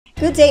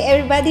Good day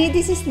everybody,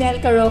 this is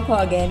Nelca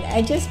Roco again.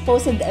 I just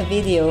posted a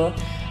video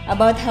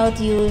about how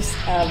to use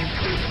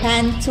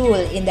pan tool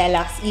in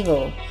Dialux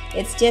Evo.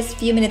 It's just a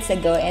few minutes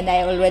ago and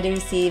I already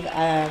received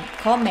a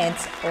comment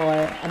or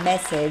a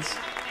message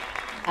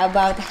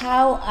about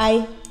how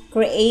I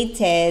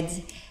created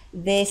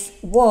this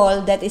wall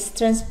that is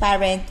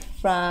transparent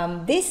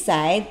from this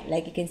side,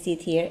 like you can see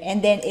it here,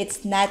 and then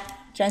it's not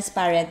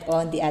transparent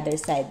on the other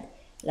side,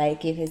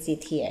 like you can see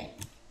it here.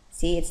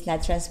 See, it's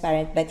not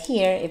transparent, but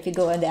here, if you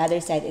go on the other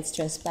side, it's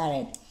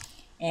transparent.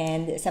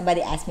 And somebody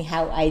asked me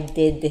how I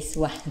did this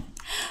one.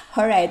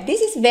 All right,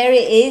 this is very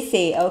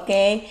easy,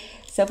 okay?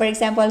 So for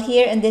example,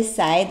 here on this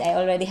side, I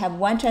already have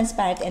one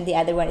transparent and the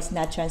other one is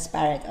not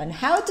transparent. On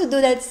how to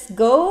do that,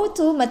 go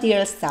to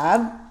Materials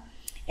tab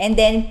and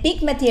then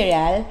pick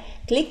Material,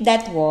 click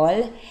that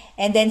wall,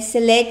 and then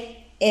select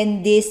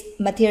in this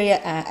Material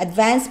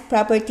Advanced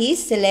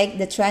Properties, select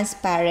the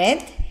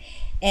Transparent,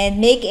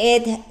 and make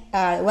it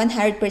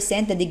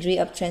 100% the degree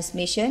of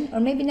transmission, or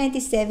maybe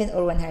 97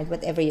 or 100,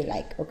 whatever you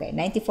like. Okay,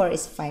 94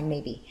 is fine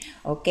maybe.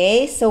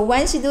 Okay, so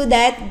once you do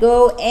that,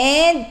 go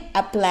and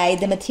apply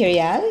the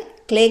material.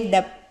 Click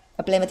the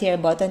apply material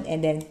button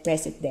and then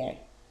press it there.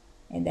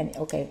 And then,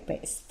 okay,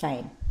 press,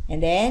 fine.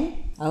 And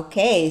then,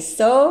 okay,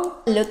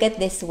 so look at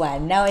this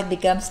one. Now it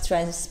becomes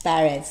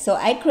transparent. So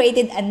I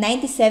created a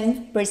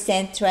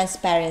 97%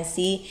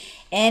 transparency.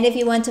 And if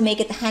you want to make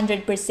it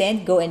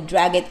 100%, go and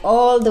drag it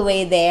all the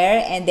way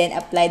there and then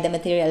apply the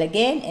material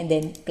again and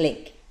then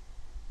click.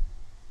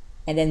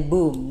 And then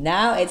boom,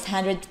 now it's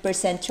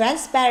 100%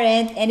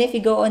 transparent. And if you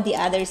go on the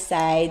other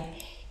side,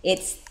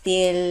 it's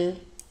still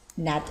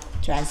not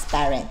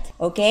transparent.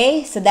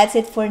 Okay, so that's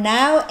it for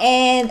now.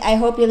 And I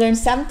hope you learned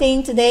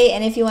something today.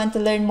 And if you want to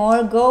learn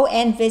more, go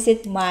and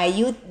visit my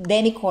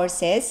Udemy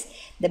courses,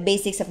 the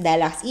basics of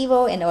Dialux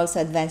Evo and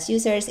also advanced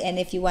users. And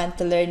if you want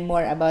to learn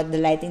more about the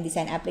lighting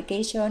design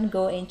application,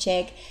 go and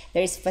check.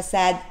 There's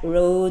facade,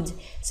 road,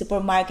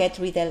 supermarket,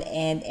 retail,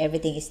 and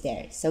everything is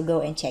there. So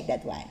go and check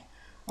that one.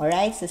 All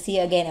right, so see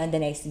you again on the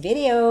next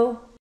video.